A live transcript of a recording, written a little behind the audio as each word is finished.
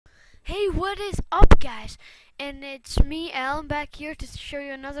What is up, guys? And it's me, Alan, back here to show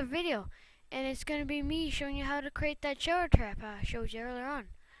you another video. And it's going to be me showing you how to create that shower trap I showed you earlier on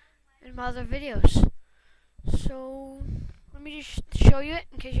in my other videos. So, let me just show you it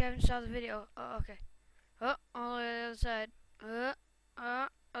in case you haven't saw the video. Oh, okay. Oh, all the way to the other side.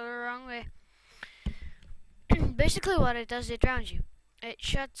 Wrong way. Basically what it does, it drowns you. It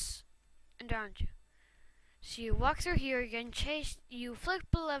shuts and drowns you. So you walk through here, you get chased, you flick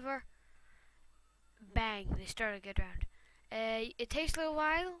the lever, bang, they start to get drowned. It takes a little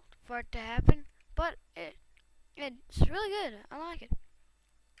while for it to happen, but it's really good. I like it.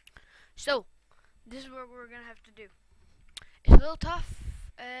 So, this is what we're going to have to do. It's a little tough,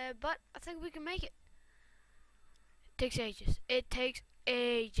 but I think we can make it. It takes ages. It takes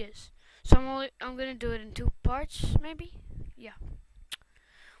ages. So I'm going to do it in 2 parts, maybe? Yeah.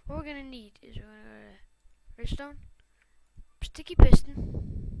 What we're going to need is we're going to go to redstone, sticky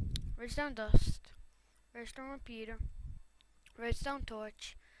piston, redstone dust, redstone repeater, redstone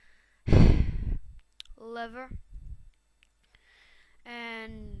torch, lever,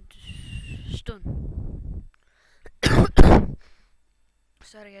 and stone.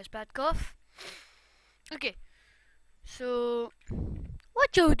 Sorry guys, bad cough. Okay, so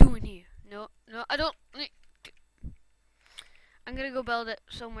what you doing here? No, I don't. I'm gonna go build it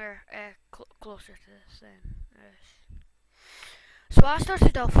somewhere closer to this then. So I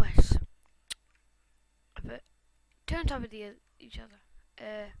started off with a bit two on top of each other.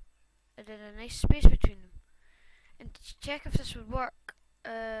 I did a nice space between them, and to check if this would work,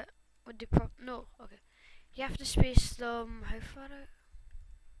 would they no, okay. You have to space them how far out?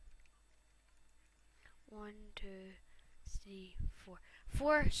 1, 2, 3, 4.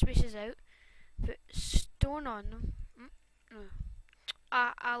 4 spaces out. Put stone on them. No.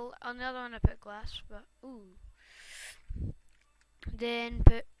 On the other one I put glass, but ooh. Then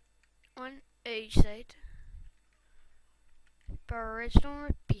put one at each side. Put a redstone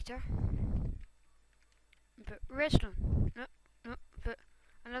repeater. Put redstone. No. Put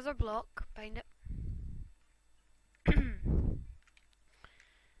another block behind it.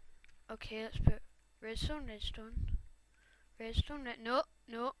 Okay, let's put redstone. No,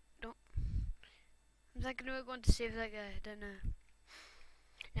 don't. I'm thinking we're going to save that guy, don't know.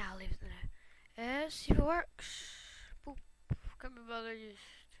 Nah, I'll leave it now. Let's see if it works. Boop. Can't be bothered, just.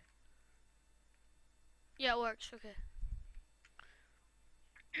 Yeah, it works, okay.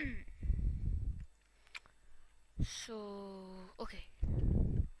 So, okay.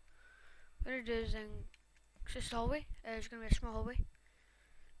 What it is, then, it's just a hallway. It's gonna be a small hallway.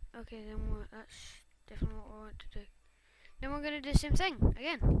 Okay, then that's definitely what we want to do. Then we're gonna do the same thing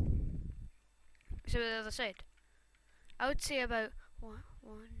again. So the other side. I would say about 1,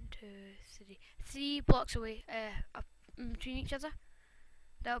 2, 3 blocks away, up between each other.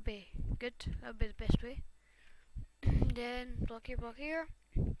 That would be good. That would be the best way. Then block here,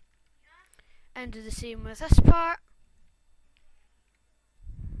 and do the same with this part.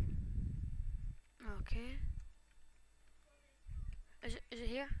 Okay. Is it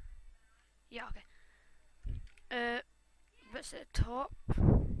here? Yeah. Okay. What's at the top?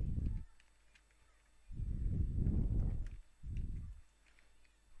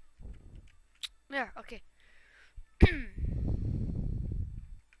 There, okay.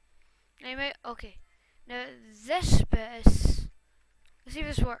 Anyway, okay. Now this bit is, let's see if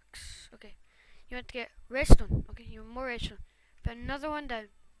this works. Okay. You want to get redstone. Okay, you want more redstone. Put another one down.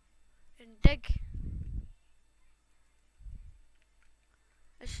 And dig.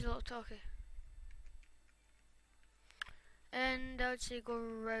 This is a little talky. And I would say go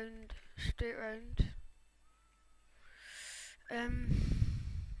round, straight round.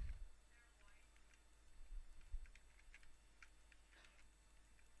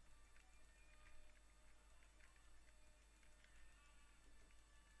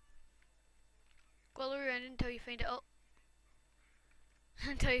 Go all around until you find it. Oh,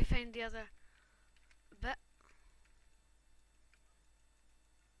 until you find the other bit.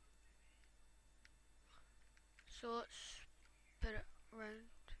 So let's put it around.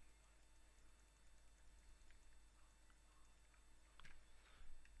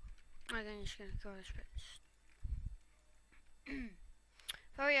 I'm just gonna cover this bit.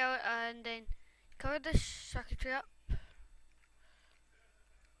 Hurry out and then cover this circuitry up.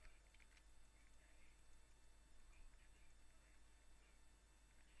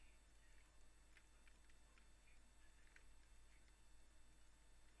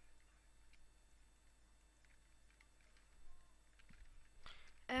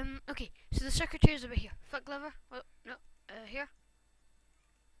 Okay, so the circuitry is over here. Flick lever. Oh, no, here.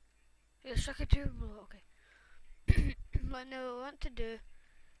 The circuitry below, okay. What now I want to do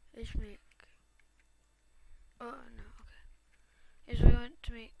is make. Oh no, okay. Is we want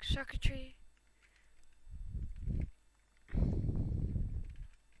to make circuitry.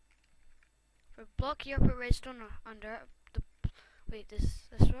 For block here, put redstone under it. Wait, does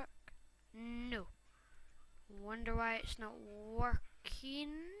this work? No. Wonder why it's not working.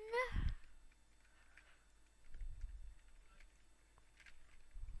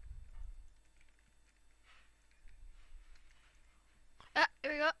 Ah,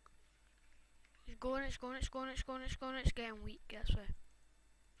 here we go. It's going, it's going, it's going, it's going, it's going, it's getting weak, that's why.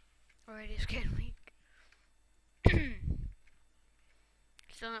 Already it's getting weak.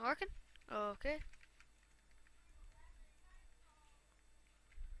 Still not working? Okay.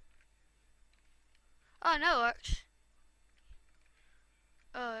 Oh, no, it works.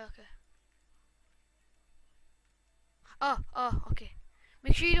 Oh, okay. Oh, okay.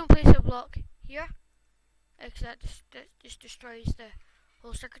 Make sure you don't place a block here, because that just destroys the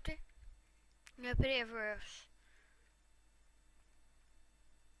whole circuitry. Now put it everywhere else.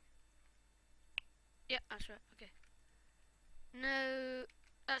 Yeah, that's right, okay. Now,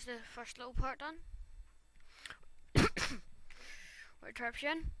 that's the first little part done. We're traps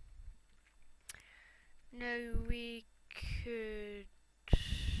in. Now we could...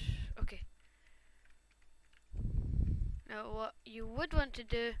 Okay. Now what you would want to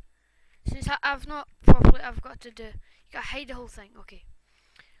do, since I've not properly, I've got to do, you gotta hide the whole thing, okay.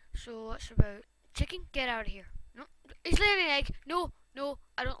 So what's about chicken? Get out of here. No, he's laying an egg. No,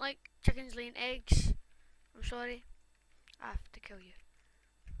 I don't like chickens laying eggs. I'm sorry. I have to kill you.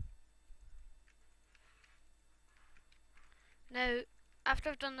 Now, after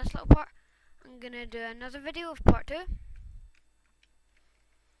I've done this little part, I'm gonna do another video of part 2.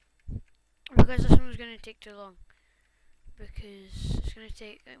 Because this one's gonna take too long. Because it's gonna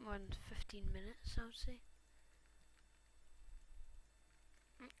take like more than 15 minutes, I would say.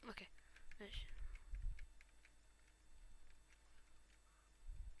 Okay.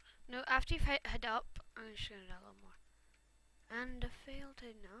 No, after you've hid up, I'm just gonna do a little more. And I failed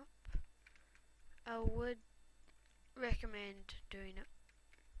hiding up. I would recommend doing it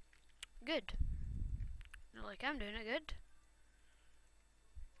good. Not like I'm doing it good.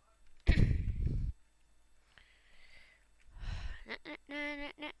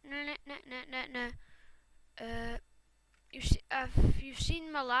 You've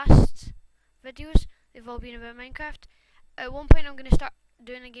seen my last videos, they've all been about Minecraft. At one point I'm going to start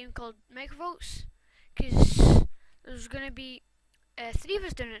doing a game called Microvolts, because there's going to be 3 of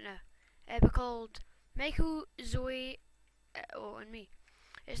us doing it now. We're called Michael, Zoe, and me.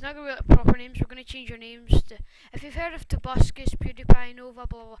 It's not going to be like proper names, we're going to change your names to, if you've heard of Tobuscus, PewDiePie, Nova,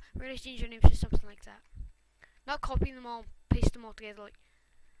 blah blah, we're going to change your names to something like that. Not copying them all and paste them all together like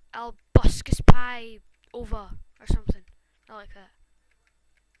Albuscus Pie over or something. Not like that.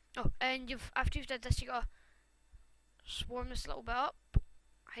 Oh, and after you've done this, you gotta swarm this little bit up,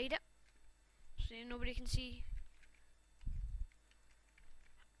 hide it, so nobody can see.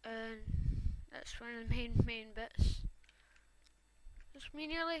 And that's one of the main bits. Just me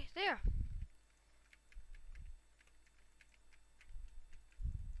nearly there.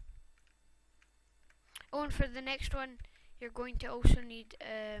 Oh, and for the next one, you're going to also need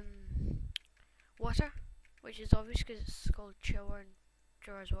water, which is obvious because it's called shower and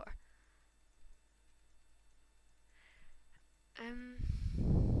shower is water.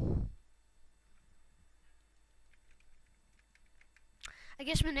 I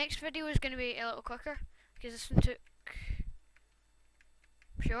guess my next video is going to be a little quicker because this one took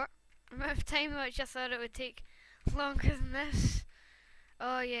short amount of time, which I thought it would take longer than this.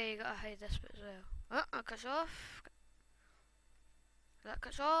 Oh yeah, you gotta hide this bit as well. Oh, that cuts off. That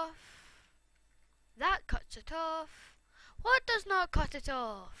cuts off. That cuts it off. What does not cut it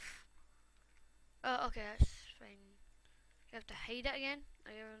off? Oh, okay, that's fine. You have to hide it again.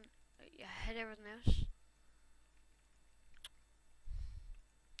 You hide everything else.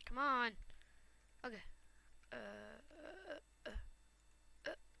 Come on. Okay.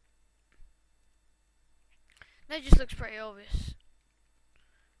 That just looks pretty obvious.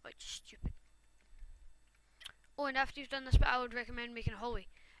 Which is stupid. Oh, and after you've done this bit, I would recommend making a hallway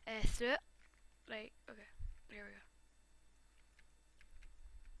through it. Like, okay, here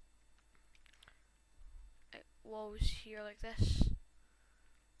we go. Walls here like this.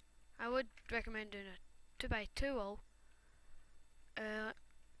 I would recommend doing a 2x2 wall.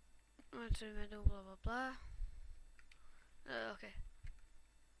 One to the middle, blah blah blah. Okay.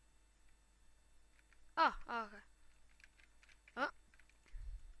 Oh, okay. Oh.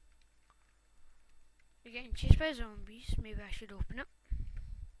 You're getting chased by zombies. Maybe I should open it.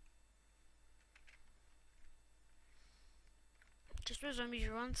 Just desperate zombies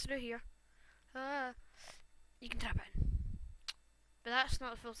run through here. You can trap it in. But that's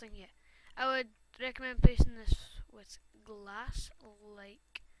not the full thing yet. I would recommend placing this with glass,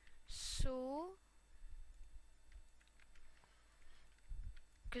 like so.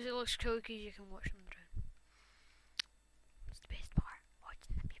 Because it looks cool because you can watch them drown. It's the best part,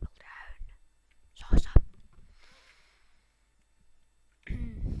 watching the people drown. It's awesome.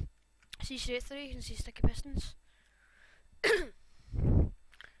 See straight through, you can see sticky pistons.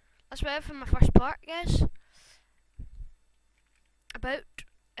 That's about it for my first part, guys. About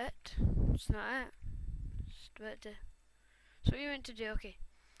it. It's not it. It's about it. So what you want to do, okay,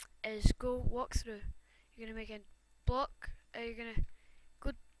 is go walk through. You're gonna make a block. You're gonna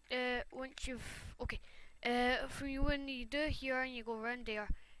go. Once you've from you when you do here and you go around there,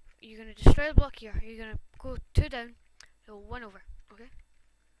 you're gonna destroy the block here. You're gonna go 2 down, so 1 over. Okay,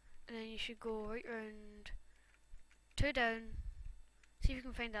 and then you should go right round 2 down. See if you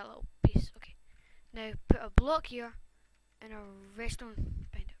can find that little piece. Okay, now put a block here and a redstone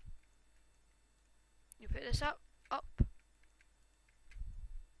behind it. You put this up.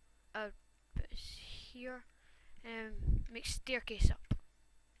 Put this here and make staircase up.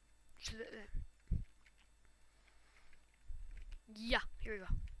 So that yeah, here we go.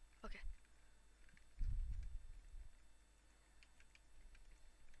 Okay.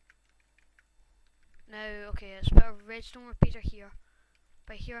 Now, okay, let's put a redstone repeater here.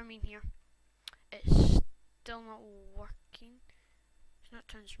 By here I mean here. It's still not working. It's not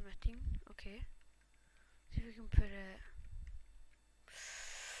transmitting. Okay. See if we can put it.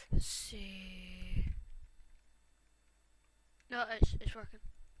 Let's see. No, it's working.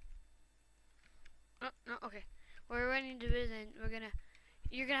 Oh, no, okay. What we're going to do is then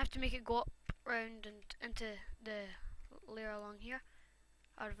you're gonna have to make it go up round and into the layer along here.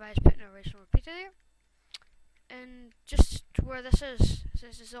 I would advise putting a redstone repeater there. And just where this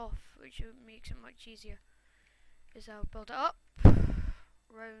is off, which makes it much easier, is I'll build it up,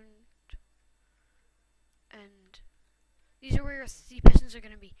 round, and these are where your 3 pistons are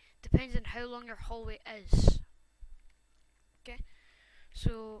going to be. Depends on how long your hallway is. Okay,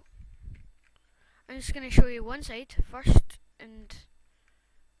 so I'm just going to show you one side first, and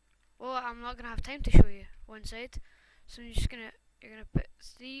well, I'm not going to have time to show you one side, so you're going to put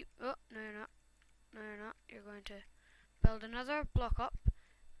 3, oh, no you're not. No, you're not. You're going to build another block up,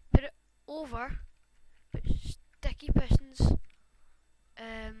 put it over, put sticky pistons.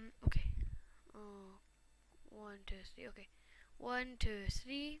 Okay. Oh, 1, 2, 3. Okay, 1, 2,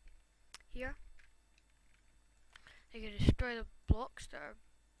 3 here. You're gonna destroy the blocks that are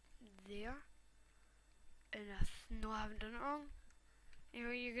there, and I haven't done it wrong. And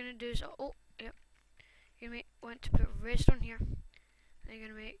what you're gonna do is yep. You're gonna want to put redstone here. Then you're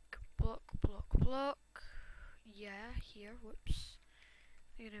gonna make block, yeah, here, whoops.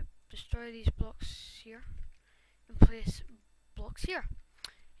 You're gonna destroy these blocks here and place blocks here.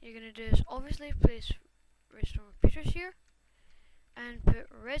 You're gonna do is obviously place redstone repeaters here and put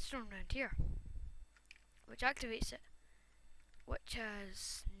redstone around here, which activates it, which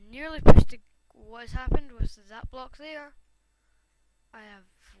has nearly pushed what has happened with that block there. I have,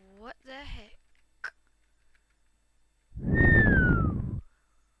 what the heck?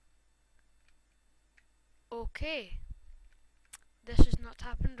 Okay, this has not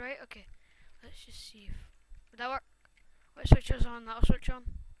happened, right? Okay, let's just see if would that work. What switch was on? That'll switch on.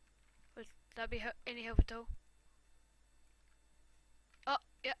 Would that be any help at all? Oh,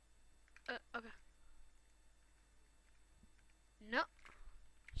 yeah. Okay. No,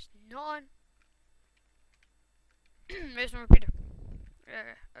 it's not on. There's no repeater.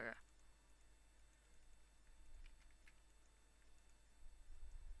 Okay.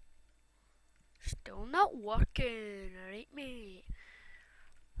 Still not working, alright mate.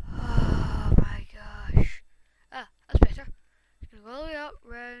 Oh my gosh. That's better. It's gonna go all the way up,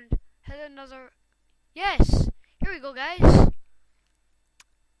 round, hit another. Yes! Here we go, guys.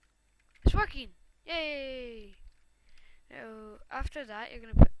 It's working. Yay! Now, after that, you're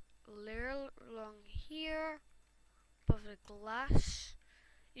gonna put a layer along here, above the glass.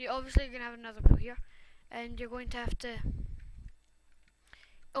 You're obviously gonna have another put here, and you're going to have to.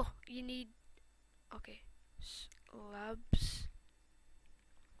 Oh, you need. Okay, slabs.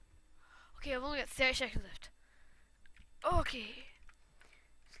 Okay, I've only got 30 seconds left. Okay,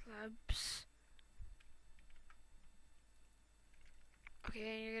 slabs.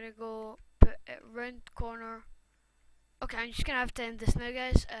 Okay, you're gonna go put it round the corner. Okay, I'm just gonna have to end this now,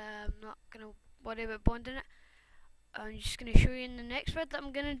 guys. I'm not gonna worry about bonding it. I'm just gonna show you in the next vid that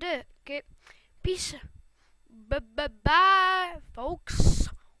I'm gonna do. Okay, peace. Bye, folks.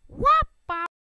 Whop.